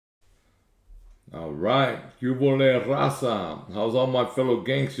All right, Cubole Raza. How's all my fellow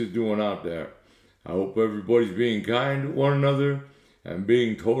gangsters doing out there? I hope everybody's being kind to one another and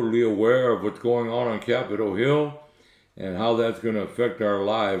being totally aware of what's going on Capitol Hill and how that's going to affect our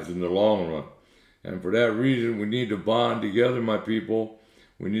lives in the long run. And for that reason, we need to bond together, my people.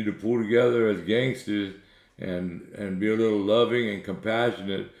 We need to pull together as gangsters and be a little loving and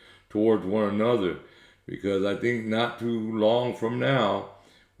compassionate towards one another. Because I think not too long from now,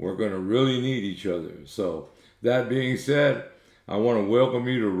 we're going to really need each other. So that being said, I want to welcome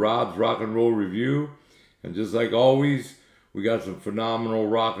you to Rob's Rock and Roll Review. And just like always, we got some phenomenal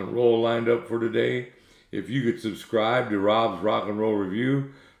rock and roll lined up for today. If you could subscribe to Rob's Rock and Roll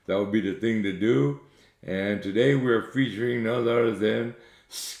Review, that would be the thing to do. And today we're featuring none other than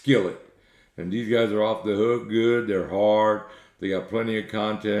Skillet. And these guys are off the hook good. They're hard. They got plenty of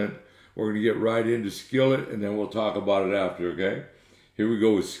content. We're going to get right into Skillet, and then we'll talk about it after, okay? Here we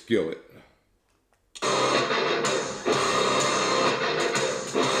go with Skillet.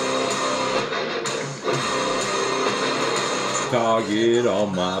 Target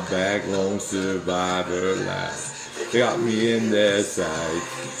on my back, lone survivor life. They got me in their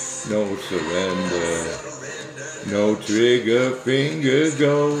sights. No surrender. No trigger finger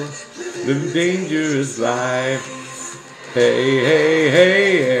go. Living dangerous life. Hey, hey,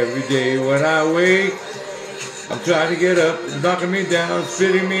 hey, every day when I wake, I'm trying to get up, knocking me down,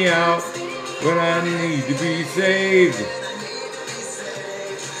 spitting me out when I need to be saved.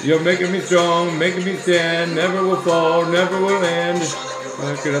 You're making me strong, making me stand, never will fall, never will end.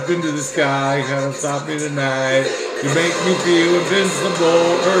 Looking up into the sky, gotta stop me tonight. You make me feel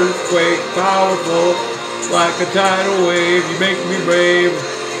invincible, earthquake, powerful, like a tidal wave. You make me brave,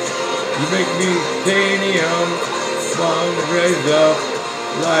 you make me titanium. Long raised up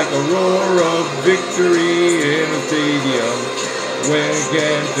like a roar of victory in a stadium. Wind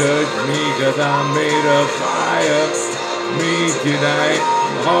can't touch me cause I'm made of fire. Me tonight,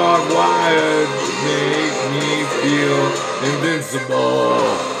 hardwired to make me feel invincible.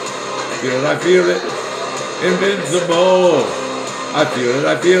 Feel it, I feel it, invincible. I feel it,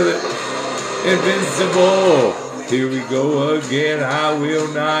 I feel it, invincible. Here we go again, I will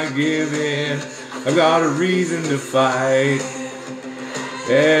not give in. I've got a reason to fight.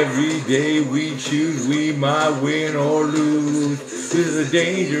 Every day we choose, we might win or lose. This is a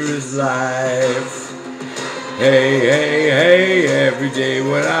dangerous life. Hey, hey, hey, every day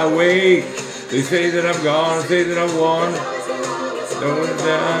when I wake, they say that I'm gone, say that I won. Don't it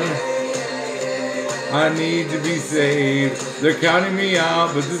done. I need to be saved. They're counting me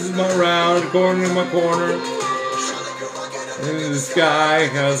out, but this is my round, corner in my corner. In the sky,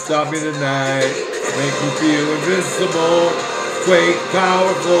 can't stop me tonight. Make me feel invincible, quake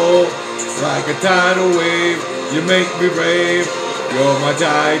powerful, like a tidal wave. You make me brave, you're my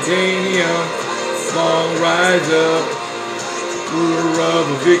titanium. Long rise up, ruler of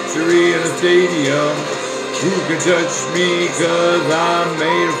a victory in a stadium. Who can touch me cause I'm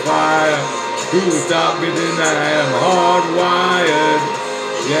made of fire? Who will stop me tonight? I'm hardwired,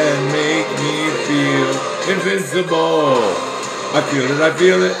 yeah, make me feel invincible. I feel it, I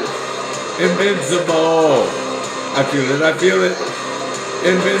feel it, invincible. I feel it, I feel it,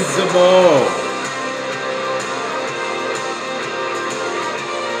 invincible.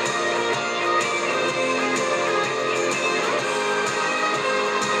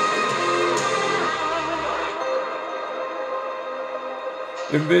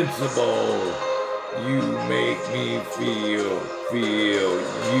 Invincible. You make me feel.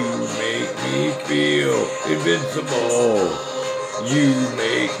 You make me feel invincible. You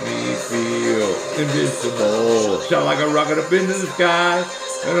make me feel invincible. Shout like a rocket up into the sky,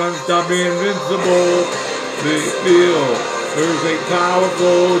 and I'm stopping invincible. They feel earthquake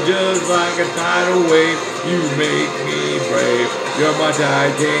powerful, just like a tidal wave. You make me brave. You're my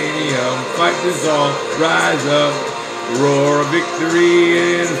titanium. Fight this on, rise up, roar of victory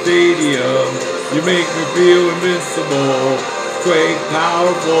in a stadium. You make me feel invincible. Quake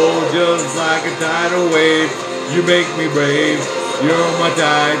powerful, just like a tidal wave. You make me brave. You're my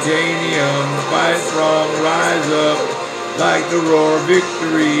titanium, fight strong, rise up, like the roar of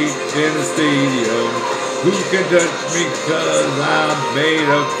victory in a stadium. Who can touch me cause I'm made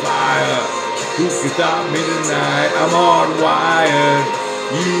of fire? Who can stop me tonight? I'm hardwired.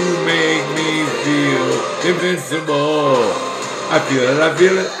 You make me feel invincible. I feel it, I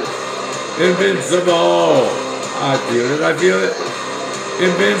feel it, invincible. I feel it, I feel it,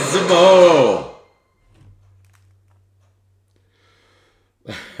 invincible.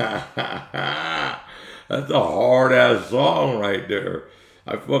 That's a hard-ass song right there.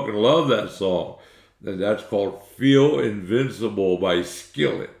 I fucking love that song. And that's called Feel Invincible by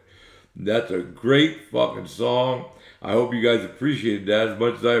Skillet. That's a great fucking song. I hope you guys appreciated that as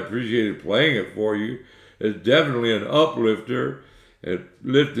much as I appreciated playing it for you. It's definitely an uplifter. It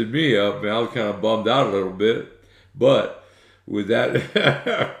lifted me up, and I was kind of bummed out a little bit. But with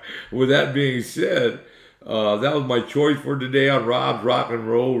that, with that being said, that was my choice for today on Rob's Rock and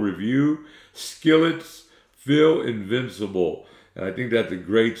Roll Review. Skillet's Feel Invincible. And I think that's a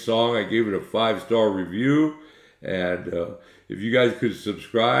great song. I gave it a 5-star review. And if you guys could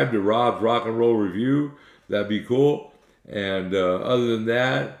subscribe to Rob's Rock and Roll Review, that'd be cool. And other than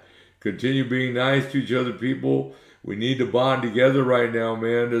that, continue being nice to each other, people. We need to bond together right now,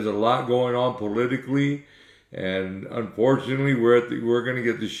 man. There's a lot going on politically. And unfortunately, we're going to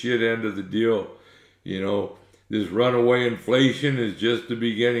get the shit end of the deal. You know, this runaway inflation is just the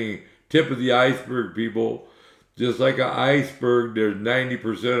beginning. Tip of the iceberg, people. Just like an iceberg, there's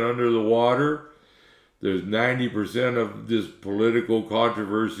 90% under the water. There's 90% of this political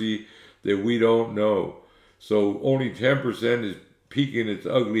controversy that we don't know. So only 10% is peeking its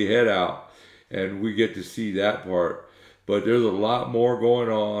ugly head out. And we get to see that part. But there's a lot more going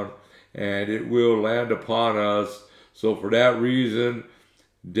on. And it will land upon us. So for that reason,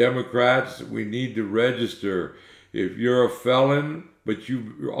 Democrats, we need to register. If you're a felon, but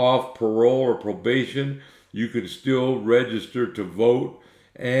you're off parole or probation, you can still register to vote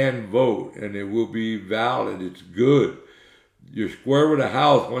and vote, and it will be valid. It's good. You're square with the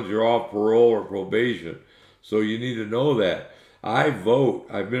house once you're off parole or probation. So you need to know that. I vote.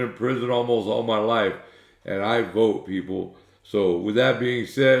 I've been in prison almost all my life, and I vote, people. So with that being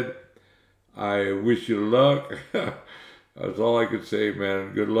said, I wish you luck. That's all I could say,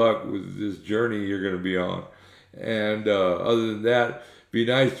 man. Good luck with this journey you're going to be on. And other than that, be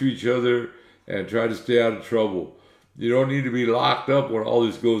nice to each other and try to stay out of trouble. You don't need to be locked up when all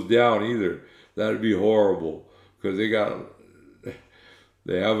this goes down either. That'd be horrible, because they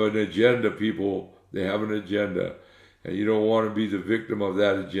have an agenda, people. They have an agenda. And you don't want to be the victim of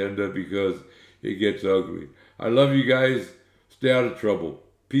that agenda, because it gets ugly. I love you guys. Stay out of trouble.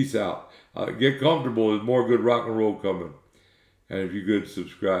 Peace out. Get comfortable. There's more good rock and roll coming. And if you could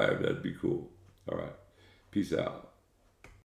subscribe, that'd be cool. All right. Peace out.